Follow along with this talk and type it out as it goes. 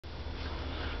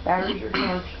Batteries are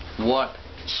charged.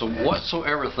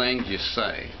 Whatsoever things you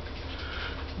say.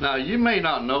 Now, you may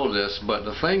not know this, but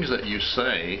the things that you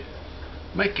say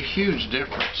make a huge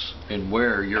difference in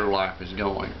where your life is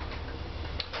going.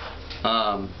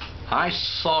 I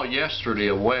saw yesterday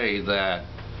a way that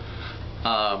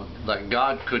that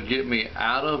God could get me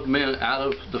out of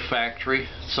the factory,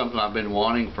 something I've been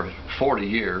wanting for 40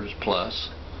 years plus,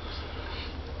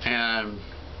 and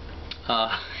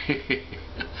I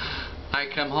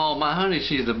come home. My honey,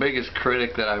 she's the biggest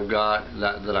critic that I've got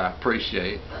that I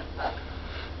appreciate,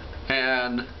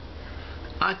 and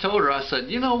I told her, I said,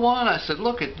 you know what? I said,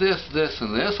 look at this, this,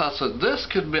 and this. I said, this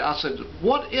could be. I said,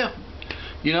 what if,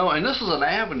 you know? And this is an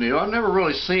avenue I've never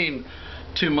really seen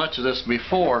too much of this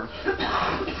before,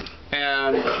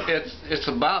 and it's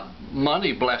about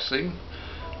money blessing.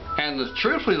 And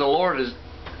truthfully, the Lord has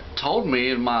told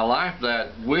me in my life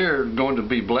that we're going to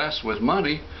be blessed with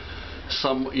money,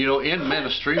 in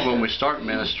ministry when we start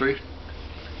ministry.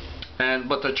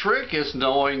 But the trick is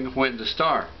knowing when to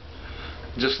start.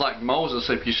 Just like Moses,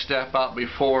 if you step out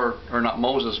before, or not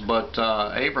Moses, but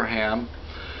Abraham,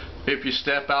 if you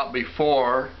step out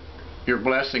before your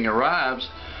blessing arrives,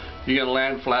 you're going to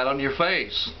land flat on your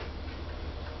face.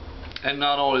 And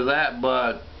not only that,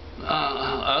 but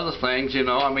other things,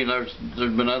 I mean, there's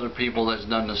been other people that's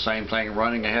done the same thing,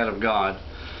 running ahead of God.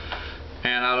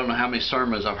 And I don't know how many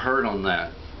sermons I've heard on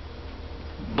that.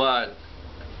 But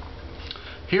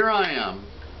here I am.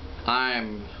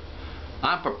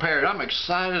 I'm prepared. I'm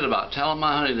excited about telling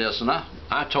my honey this. And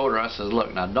I told her, I said,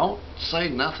 look, now don't say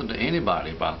nothing to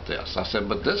anybody about this. I said,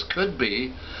 but this could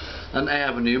be an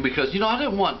avenue, because I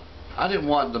didn't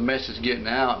want the message getting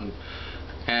out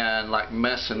and like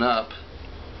messing up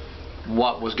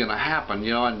what was going to happen,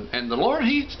 and the Lord,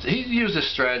 he used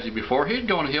this strategy before. He'd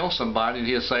go and heal somebody, and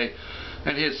he'd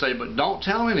say, but don't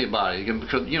tell anybody,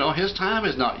 because his time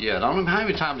is not yet. I don't know how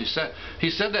many times he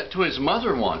said that to his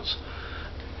mother once.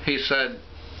 He said,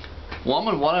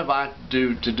 woman, what have I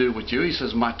to do with you? He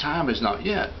says, my time is not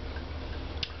yet.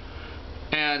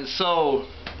 And so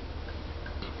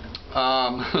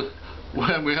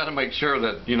well, we got to make sure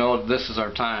that this is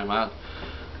our time. I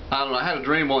don't know, I had a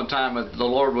dream one time that the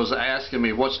Lord was asking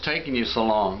me, what's taking you so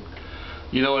long?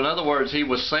 In other words, he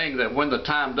was saying that when the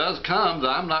time does come, that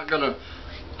I'm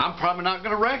probably not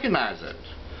gonna recognize it.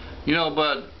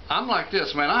 But I'm like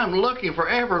this, man, I'm looking for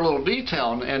every little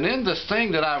detail, and in this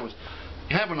thing that I was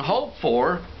having hope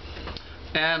for,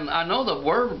 and I know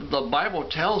the Bible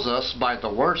tells us by the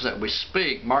words that we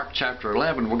speak, Mark chapter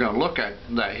 11, we're going to look at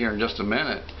that here in just a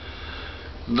minute,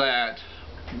 that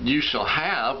you shall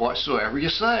have whatsoever you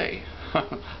say.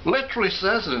 Literally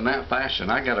says it in that fashion.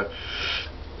 I got to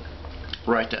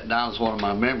write that down as one of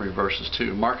my memory verses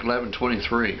too. Mark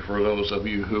 11:23, for those of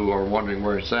you who are wondering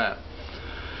where it's at.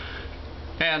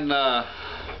 And I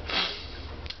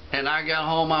got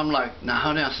home, I'm like, now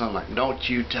honey, I'm like, don't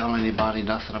you tell anybody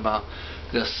nothing about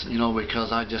this,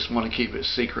 because I just want to keep it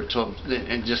secret to them,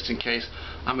 and just in case,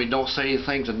 don't say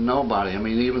anything to nobody,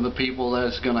 even the people that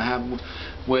it's going to have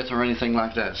with or anything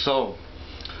like that. So,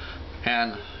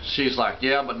 and she's like,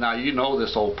 yeah, but now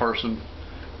this old person,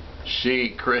 she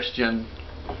ain't Christian,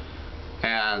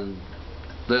 and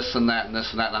this and that and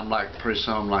this and that, and I'm like, pretty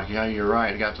soon I'm like, yeah, you're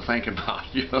right, I got to think about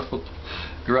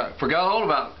you're right, forgot all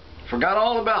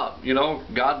about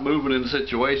God moving in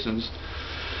situations.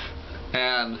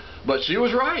 But she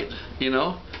was right,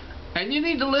 and you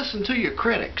need to listen to your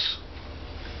critics.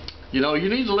 You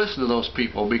need to listen to those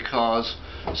people, because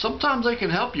sometimes they can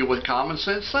help you with common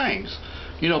sense things.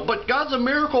 But God's a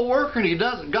miracle worker,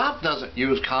 and God doesn't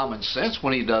use common sense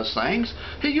when he does things.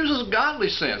 He uses godly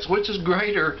sense, which is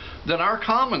greater than our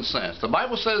common sense. The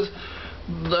Bible says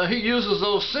that he uses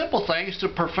those simple things to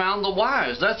confound the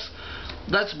wise.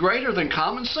 That's greater than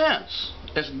common sense.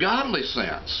 It's godly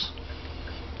sense.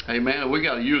 Amen. We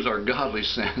got to use our godly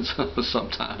sense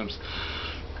sometimes.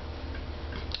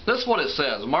 That's what it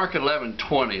says. Mark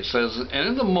 11:20 says, and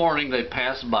in the morning they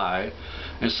passed by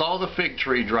and saw the fig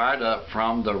tree dried up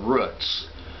from the roots.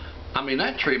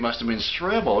 That tree must have been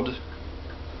shriveled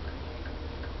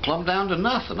plumb down to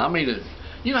nothing.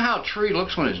 You know how a tree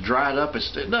looks when it's dried up?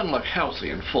 It doesn't look healthy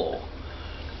and full.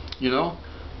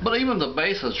 But even the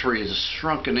base of the tree is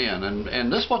shrunken in,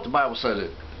 and this is what the Bible said,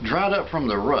 it dried up from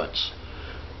the roots.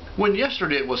 When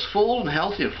yesterday it was full and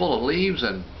healthy and full of leaves,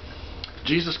 and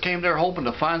Jesus came there hoping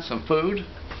to find some food,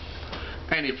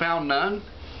 and he found none.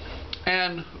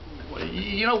 And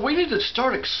we need to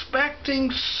start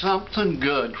expecting something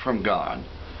good from God.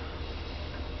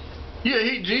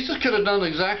 Yeah, Jesus could have done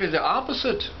exactly the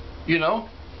opposite. He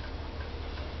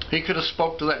could have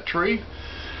spoke to that tree,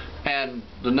 and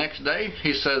the next day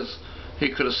he says, He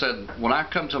could have said, when I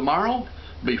come tomorrow,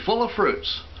 be full of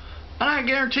fruits. And I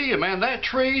guarantee you, man, that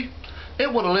tree,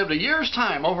 it would have lived a year's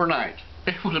time overnight.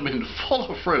 It would have been full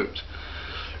of fruit.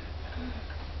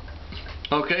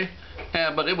 Okay?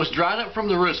 But it was dried up from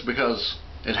the roots because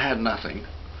it had nothing.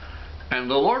 And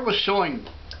the Lord was showing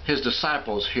His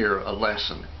disciples here a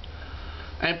lesson.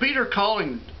 And Peter,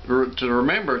 calling to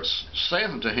remembrance, saith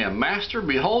unto him, Master,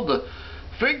 behold, the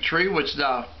fig tree which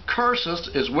thou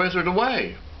cursest is withered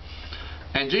away.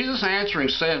 And Jesus answering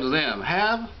said unto them,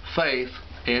 Have faith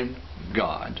in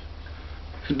God.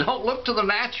 Don't look to the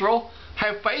natural.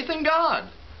 Have faith in God.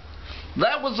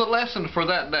 That was the lesson for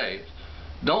that day.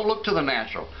 Don't look to the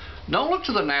natural. Don't look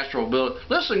to the natural ability.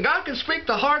 Listen, God can speak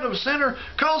the heart of a sinner,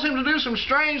 cause him to do some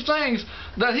strange things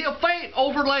that he'll faint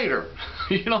over later.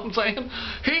 You know what I'm saying?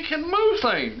 He can move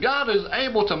things. God is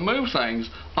able to move things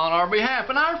on our behalf,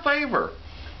 in our favor.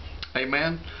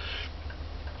 Amen.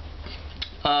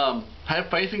 Have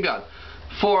faith in God.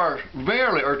 For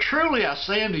verily or truly I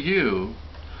say unto you,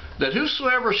 that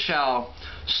whosoever shall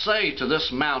say to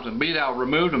this mountain, Be thou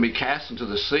removed and be cast into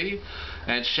the sea,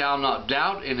 and shall not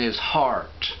doubt in his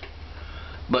heart,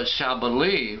 but shall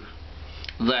believe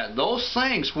that those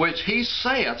things which he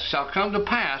saith shall come to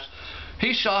pass,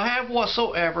 he shall have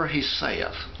whatsoever he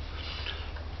saith.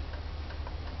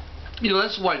 You know,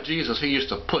 that's why Jesus, He used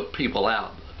to put people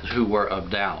out who were of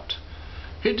doubt.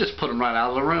 He'd just put them right out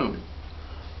of the room.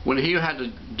 When He had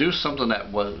to do something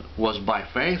that was by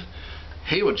faith,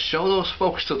 He would show those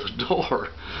folks to the door.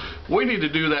 We need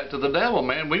to do that to the devil,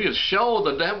 man. We need to show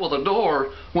the devil the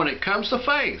door when it comes to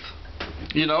faith.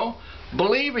 You know,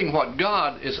 believing what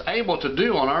God is able to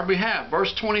do on our behalf.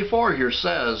 Verse 24 here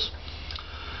says,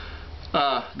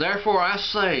 Therefore I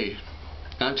say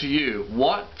unto you,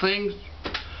 what things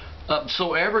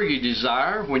soever ye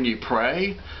desire when ye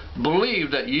pray,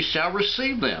 believe that ye shall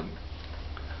receive them,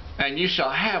 and ye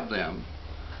shall have them.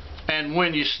 And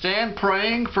when you stand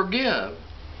praying, forgive.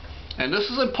 And this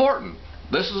is important.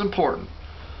 This is important.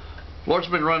 Lord's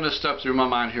been running this stuff through my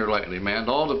mind here lately, man.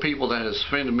 All the people that has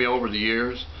offended me over the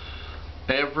years,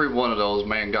 every one of those,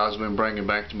 man, God's been bringing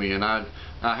back to me. And I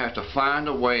have to find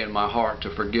a way in my heart to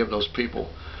forgive those people.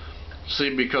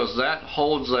 See, because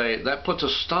that puts a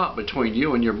stop between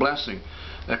you and your blessing.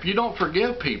 If you don't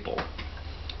forgive people,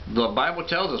 the Bible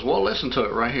tells us, well, listen to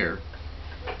it right here.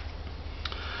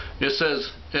 It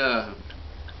says,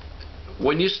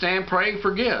 when you stand praying,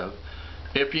 forgive.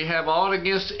 If you have aught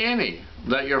against any,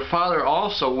 that your Father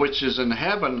also which is in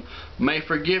heaven may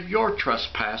forgive your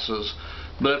trespasses.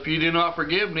 But if you do not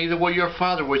forgive, neither will your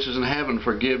Father which is in heaven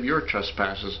forgive your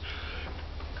trespasses.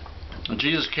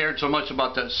 Jesus cared so much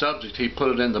about that subject, He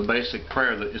put it in the basic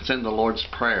prayer. It's in the Lord's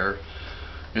Prayer,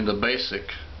 in the basic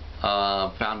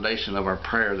foundation of our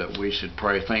prayer that we should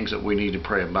pray, things that we need to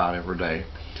pray about every day.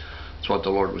 That's what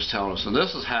the Lord was telling us. And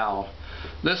this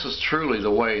is truly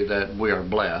the way that we are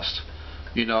blessed.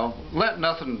 You know,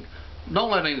 don't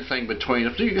let anything between.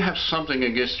 If you have something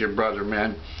against your brother,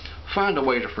 man, find a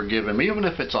way to forgive him, even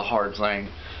if it's a hard thing.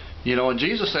 You know, and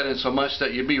Jesus said it so much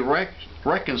that you be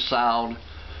reconciled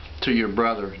to your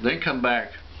brother, then come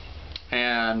back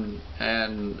and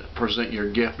present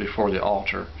your gift before the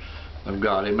altar of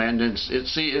God. Amen.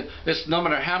 It's no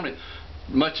matter how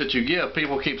much that you give.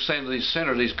 People keep saying to these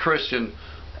sinners, these Christian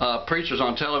preachers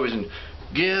on television,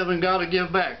 give and God will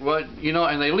give back. Well, you know,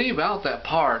 and they leave out that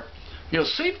part. You know,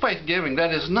 seed faith giving,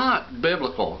 that is not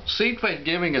biblical. Seed faith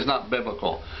giving is not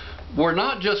biblical. We're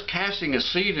not just casting a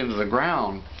seed into the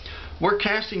ground. We're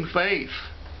casting faith.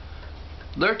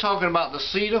 They're talking about the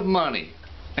seed of money,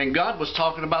 and God was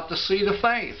talking about the seed of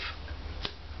faith.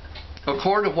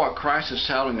 According to what Christ is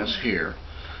telling us here,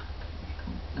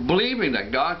 believing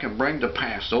that God can bring to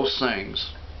pass those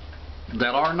things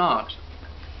that are not,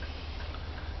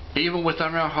 even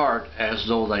within our heart, as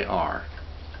though they are.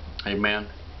 Amen.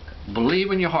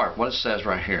 Believe in your heart what it says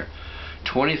right here.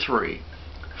 23.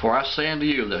 For I say unto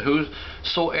you that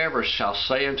whosoever shall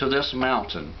say unto this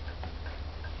mountain,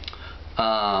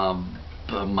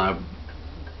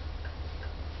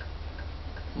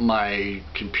 my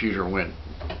computer went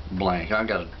blank. I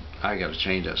got to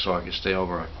change that so I can stay up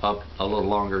a little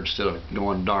longer instead of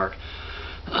going dark.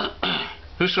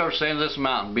 Whosoever say unto this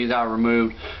mountain, Be thou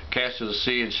removed, cast to the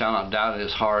sea, and shall not doubt in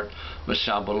his heart, but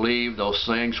shall believe those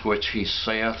things which he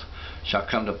saith shall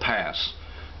come to pass,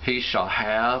 he shall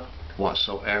have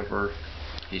whatsoever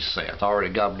he saith.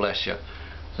 Alrighty, God bless you.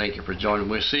 Thank you for joining.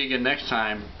 We'll see you again next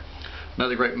time.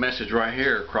 Another great message right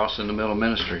here, Crossing the Middle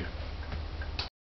Ministry.